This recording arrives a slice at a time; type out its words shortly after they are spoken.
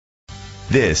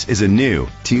This is a new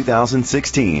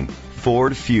 2016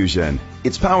 Ford Fusion.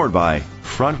 It's powered by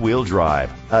front-wheel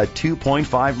drive, a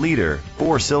 2.5-liter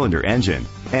four-cylinder engine,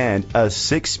 and a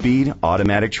 6-speed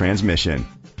automatic transmission.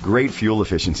 Great fuel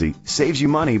efficiency saves you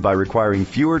money by requiring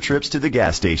fewer trips to the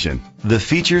gas station. The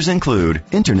features include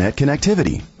internet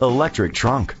connectivity, electric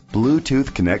trunk,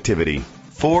 Bluetooth connectivity,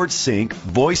 Ford Sync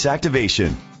voice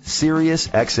activation, Sirius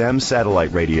XM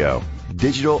satellite radio,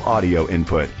 digital audio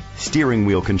input, steering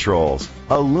wheel controls,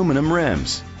 aluminum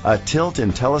rims, a tilt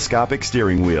and telescopic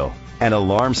steering wheel, an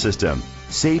alarm system.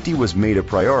 Safety was made a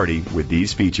priority with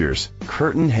these features: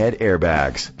 curtain head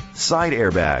airbags, side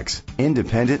airbags,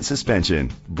 independent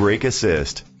suspension, brake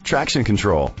assist, traction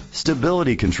control,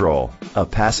 stability control, a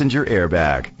passenger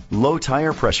airbag, low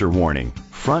tire pressure warning,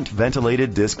 front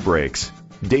ventilated disc brakes,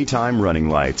 daytime running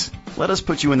lights. Let us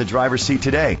put you in the driver's seat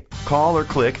today. Call or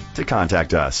click to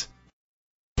contact us.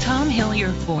 Tom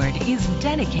Hillier Ford is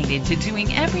dedicated to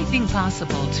doing everything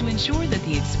possible to ensure that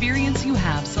the experience you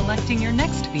have selecting your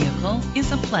next vehicle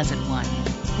is a pleasant one.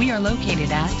 We are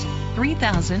located at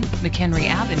 3000 McHenry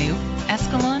Avenue,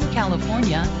 Escalon,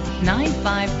 California,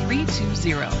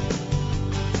 95320.